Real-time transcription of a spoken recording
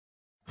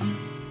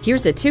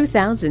Here's a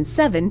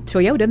 2007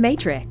 Toyota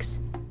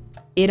Matrix.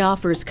 It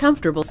offers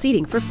comfortable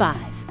seating for 5,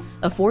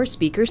 a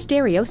 4-speaker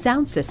stereo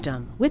sound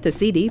system with a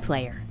CD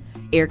player,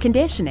 air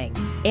conditioning,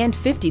 and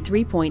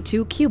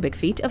 53.2 cubic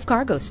feet of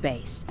cargo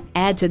space.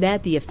 Add to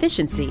that the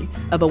efficiency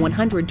of a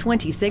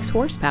 126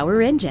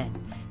 horsepower engine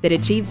that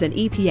achieves an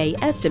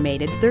EPA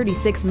estimated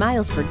 36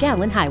 miles per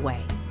gallon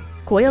highway,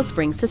 coil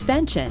spring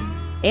suspension,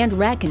 and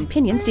rack and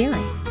pinion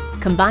steering,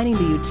 combining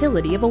the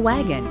utility of a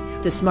wagon,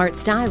 the smart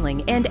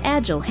styling and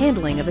agile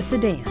handling of a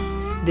sedan.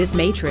 This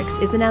Matrix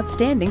is an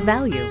outstanding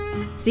value.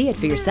 See it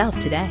for yourself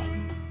today.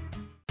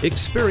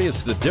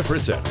 Experience the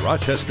difference at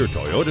Rochester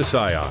Toyota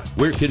Scion.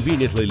 We're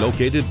conveniently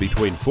located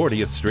between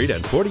 40th Street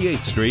and 48th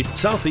Street,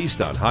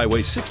 southeast on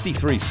Highway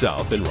 63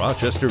 South in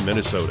Rochester,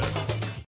 Minnesota.